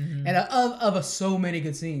episode, and of so many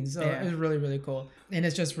good scenes. So it was really, really cool, and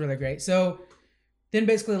it's just really great. So. Then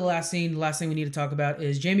basically the last thing we need to talk about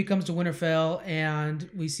is Jaime comes to Winterfell, and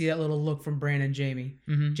we see that little look from Bran and Jaime.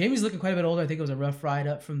 Jaime's looking quite a bit older. I think it was a rough ride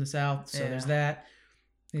up from the south, so there's that.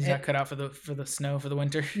 He's not cut out for the snow for the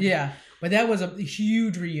winter. Yeah, but that was a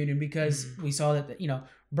huge reunion because we saw that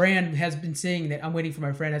Bran has been saying that I'm waiting for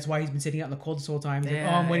my friend. That's why he's been sitting out in the cold this whole time. He's like,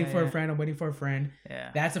 I'm waiting for a friend. I'm waiting for a friend.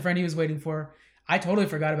 Yeah, that's the friend he was waiting for. I totally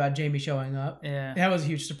forgot about Jaime showing up. Yeah, that was a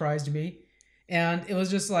huge surprise to me, and it was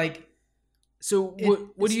just like. So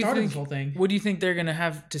what do you think? This whole thing. What do you think they're gonna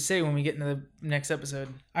have to say when we get into the next episode?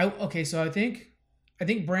 So I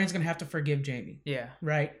think Bran's gonna have to forgive Jaime. Yeah.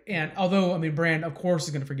 Right. And although Bran of course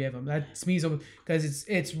is gonna forgive him. That's me because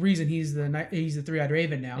it's reason he's the Three-Eyed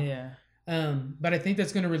Raven now. Yeah. But I think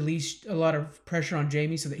that's gonna release a lot of pressure on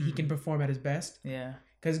Jaime so that he can perform at his best. Yeah.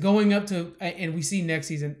 Because going up to and we see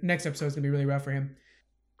next episode is gonna be really rough for him.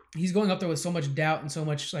 He's going up there with so much doubt and so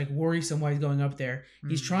much worrisome why he's going up there.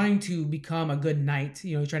 He's trying to become a good knight.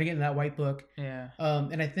 He's trying to get into that white book. Yeah.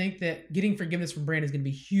 And I think that getting forgiveness from Bran is going to be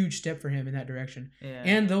a huge step for him in that direction. Yeah.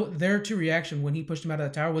 And their reaction when he pushed him out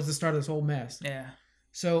of the tower was the start of this whole mess. Yeah.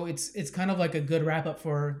 So it's kind of like a good wrap up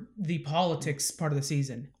for the politics part of the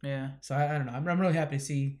season. Yeah. So I don't know. I'm really happy to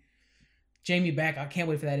see Jaime back. I can't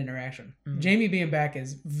wait for that interaction. Jaime being back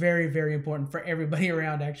is very, very important for everybody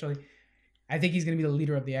around, actually. I think he's going to be the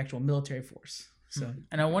leader of the actual military force. So,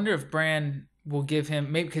 and I wonder if Bran will give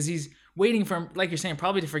him, maybe because he's waiting for him, like you're saying,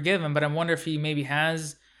 probably to forgive him. But I wonder if he maybe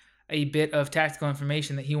has a bit of tactical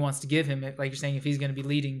information that he wants to give him. Like you're saying, if he's going to be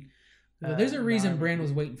leading. Well, there's a reason Bran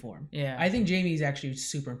was waiting for him. Yeah, I think Jaime is actually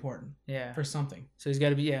super important. Yeah, for something. So he's got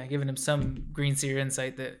to be giving him some green seer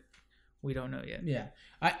insight that we don't know yet. Yeah,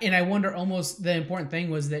 I wonder almost the important thing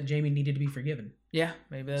was that Jaime needed to be forgiven. Yeah,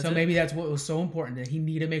 maybe that's maybe that's what was so important, that he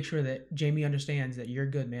needed to make sure that Jaime understands that you're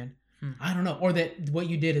good, man. I don't know. Or that what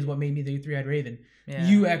you did is what made me the Three-Eyed Raven. Yeah.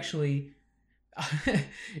 You actually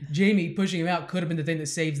Jaime pushing him out could have been the thing that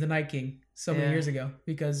saves the Night King so many years ago,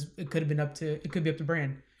 because it could be up to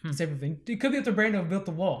Bran to save everything. It could be up to Bran to have built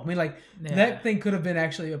the wall. That thing could have been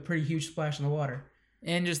actually a pretty huge splash in the water.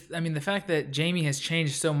 And just the fact that Jaime has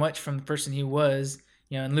changed so much from the person he was,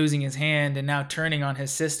 and losing his hand and now turning on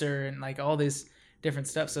his sister and all this different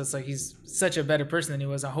stuff. So it's he's such a better person than he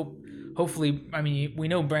was. Hopefully, we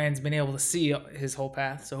know Bran's been able to see his whole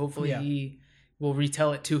path, so hopefully he will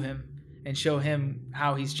retell it to him and show him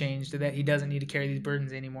how he's changed, that he doesn't need to carry these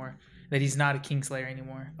burdens anymore, that he's not a Kingslayer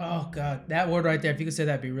anymore. Oh God, that word right there, if you could say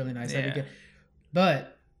that'd be really nice. That'd be good.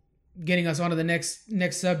 But getting us on to the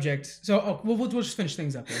next subject. So we'll just finish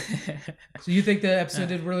things up here. So you think the episode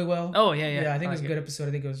did really well? Oh yeah. Yeah, I think it was a good episode.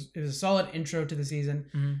 I think it was a solid intro to the season.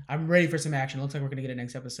 Mm-hmm. I'm ready for some action. It looks like we're gonna get a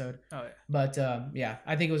next episode. Oh yeah. But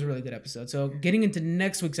I think it was a really good episode. So getting into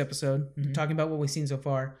next week's episode, talking about what we've seen so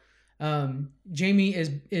far. Jaime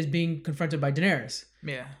is being confronted by Daenerys.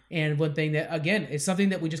 Yeah. And one thing that, again, it's something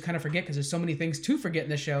that we just kind of forget because there's so many things to forget in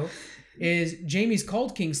the show, is Jaime's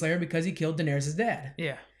called Kingslayer because he killed Daenerys' dad.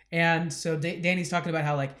 Yeah. And so Danny's talking about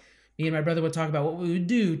how me and my brother would talk about what we would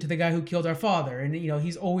do to the guy who killed our father. And,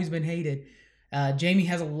 he's always been hated. Jaime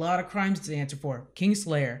has a lot of crimes to answer for.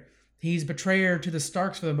 Kingslayer. He's betrayer to the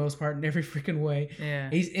Starks for the most part in every freaking way. Yeah.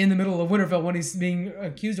 He's in the middle of Winterfell when he's being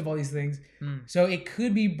accused of all these things. So it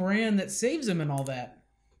could be Bran that saves him and all that.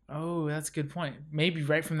 Oh, that's a good point. Maybe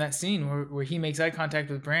right from that scene where he makes eye contact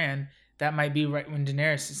with Bran, that might be right when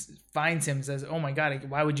Daenerys finds him and says, oh my God,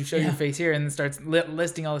 why would you show your face here? And then starts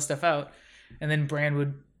listing all this stuff out. And then Bran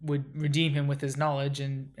would redeem him with his knowledge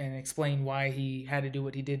and explain why he had to do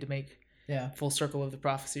what he did to make full circle of the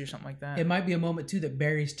prophecy or something like that. It might be a moment, too, that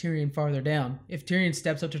buries Tyrion farther down. If Tyrion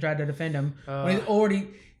steps up to try to defend him, when he's already...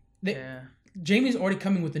 Jaime's already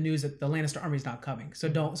coming with the news that the Lannister army's not coming. So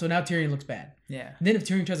now Tyrion looks bad. Yeah. And then if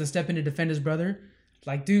Tyrion tries to step in to defend his brother,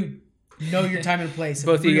 dude... know your time and place.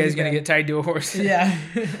 Both of you guys gonna get tied to a horse. Yeah.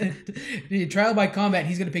 Trial by combat.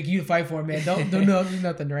 He's gonna pick you to fight for him, man. Don't do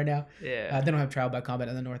nothing right now. Yeah. They don't have trial by combat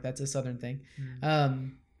in the North. That's a Southern thing.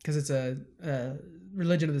 Because it's a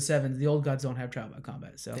religion of the Sevens. The old gods don't have trial by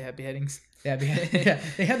combat. So they have beheadings. Yeah,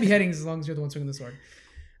 they have beheadings as long as you're the one swinging the sword.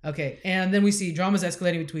 Okay, and then we see dramas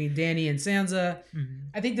escalating between Dany and Sansa.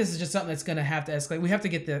 I think this is just something that's going to have to escalate. We have to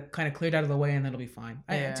get the kind of cleared out of the way, and then it'll be fine.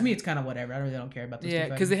 To me, it's kind of whatever. I really don't care about this. Yeah,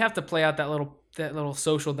 because they have to play out that little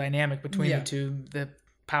social dynamic between the two, the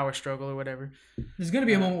power struggle or whatever. There's going to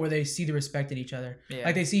be a moment where they see the respect in each other. Yeah.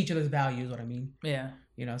 Like they see each other's values, what I mean. Yeah.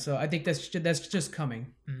 So I think that's just coming.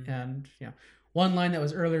 And, one line that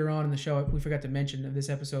was earlier on in the show, we forgot to mention of this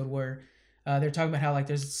episode where they're talking about how like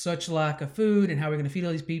there's such lack of food and how we're going to feed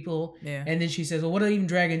all these people. Yeah. And then she says, well, what do even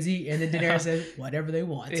dragons eat? And then Daenerys says, whatever they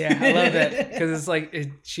want. Yeah, I love that. Because it's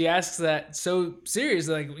like, she asks that so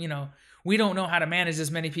seriously, like, we don't know how to manage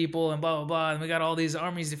this many people and blah, blah, blah. And we got all these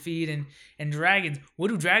armies to feed and dragons. What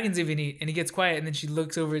do dragons even eat? And he gets quiet. And then she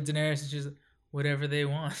looks over at Daenerys and she's like, whatever they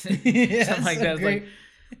want. Something like that.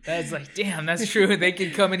 That's like, damn, that's true. They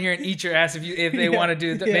can come in here and eat your ass if they want to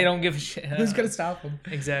do it. They don't give a shit. Who's gonna stop them?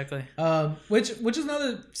 Exactly. Which is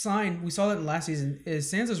another sign, we saw that in last season, is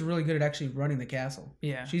Sansa's really good at actually running the castle.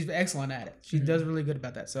 Yeah. She's excellent at it. She does really good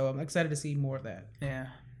about that. So I'm excited to see more of that. Yeah.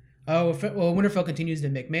 Well, Winterfell continues to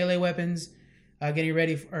make melee weapons, getting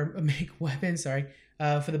ready make weapons. Sorry,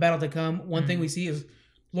 for the battle to come. One thing we see is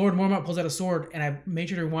Lord Mormont pulls out a sword, and I made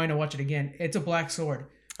sure to rewind and watch it again. It's a black sword.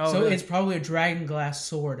 Oh, so really? It's probably a dragon glass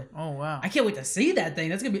sword. Oh wow! I can't wait to see that thing.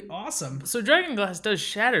 That's gonna be awesome. So dragon glass does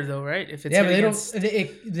shatter though, right? If it's but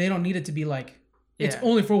they don't need it to be like it's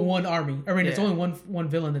only for one army. I mean, it's only one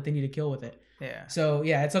villain that they need to kill with it. Yeah. So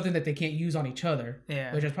it's something that they can't use on each other.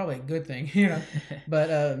 Yeah. Which is probably a good thing, But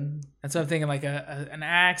that's what I'm thinking. Like an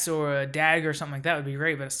axe or a dagger or something like that would be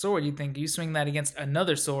great. But a sword, you'd think you swing that against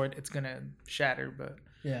another sword, it's gonna shatter. But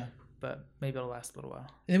yeah. But maybe it'll last a little while.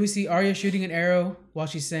 And then we see Arya shooting an arrow while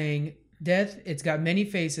she's saying, "Death, it's got many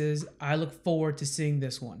faces. I look forward to seeing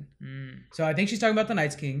this one." So I think she's talking about the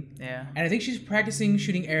Night's King. Yeah. And I think she's practicing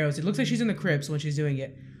shooting arrows. It looks like she's in the crypts when she's doing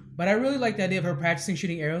it. But I really like the idea of her practicing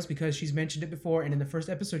shooting arrows because she's mentioned it before. And in the first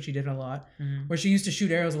episode, she did it a lot. Where she used to shoot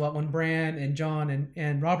arrows a lot when Bran and Jon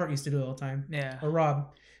and Robert used to do it all the time. Yeah. Or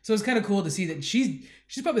Rob. So it's kind of cool to see that she's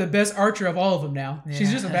probably the best archer of all of them now. Yeah.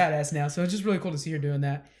 She's just a badass now. So it's just really cool to see her doing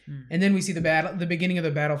that. And then we see the beginning of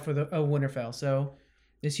the battle for the Winterfell. So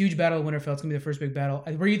this huge battle of Winterfell, it's going to be the first big battle.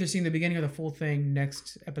 We're either seeing the beginning or the full thing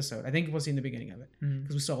next episode. I think we'll see the beginning of it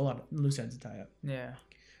because we saw a lot of loose ends to tie up. Yeah.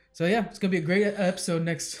 So yeah, it's going to be a great episode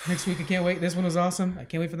next week. I can't wait. This one was awesome. I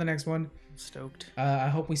can't wait for the next one. I'm stoked. I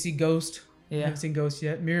hope we see Ghost. Yeah. I haven't seen Ghost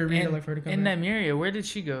yet. Mira Reed, I'd like for her to come in. And Nymeria, where did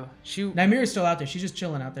she go? Nymeria's still out there. She's just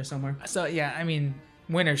chilling out there somewhere. So, yeah, I mean,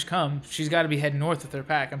 winter's come. She's got to be heading north with her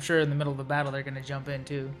pack. I'm sure in the middle of the battle they're going to jump in,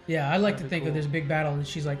 too. Yeah, I like to think of this big battle, and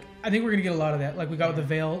she's like, I think we're going to get a lot of that. Like we got with the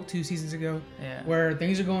Veil 2 seasons ago, where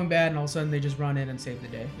things are going bad, and all of a sudden they just run in and save the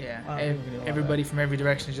day. Yeah, everybody from every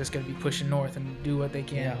direction is just going to be pushing north and do what they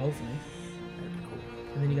can. Yeah, hopefully. That'd be cool.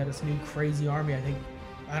 And then you got this new crazy army, I think.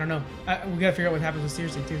 I don't know. We got to figure out what happens with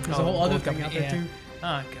Cersei, too. There's a whole other thing out there, too. Oh,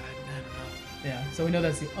 God, I don't know. Yeah, so we know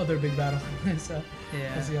that's the other big battle. So,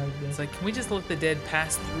 yeah. It's like, can we just let the dead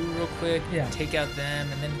pass through real quick, take out them,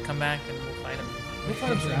 and then come back and we'll fight them? We'll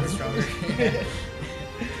fight them stronger.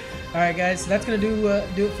 All right, guys, so that's going to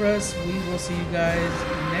do it for us. We will see you guys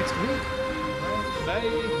next week. All right,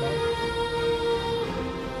 bye.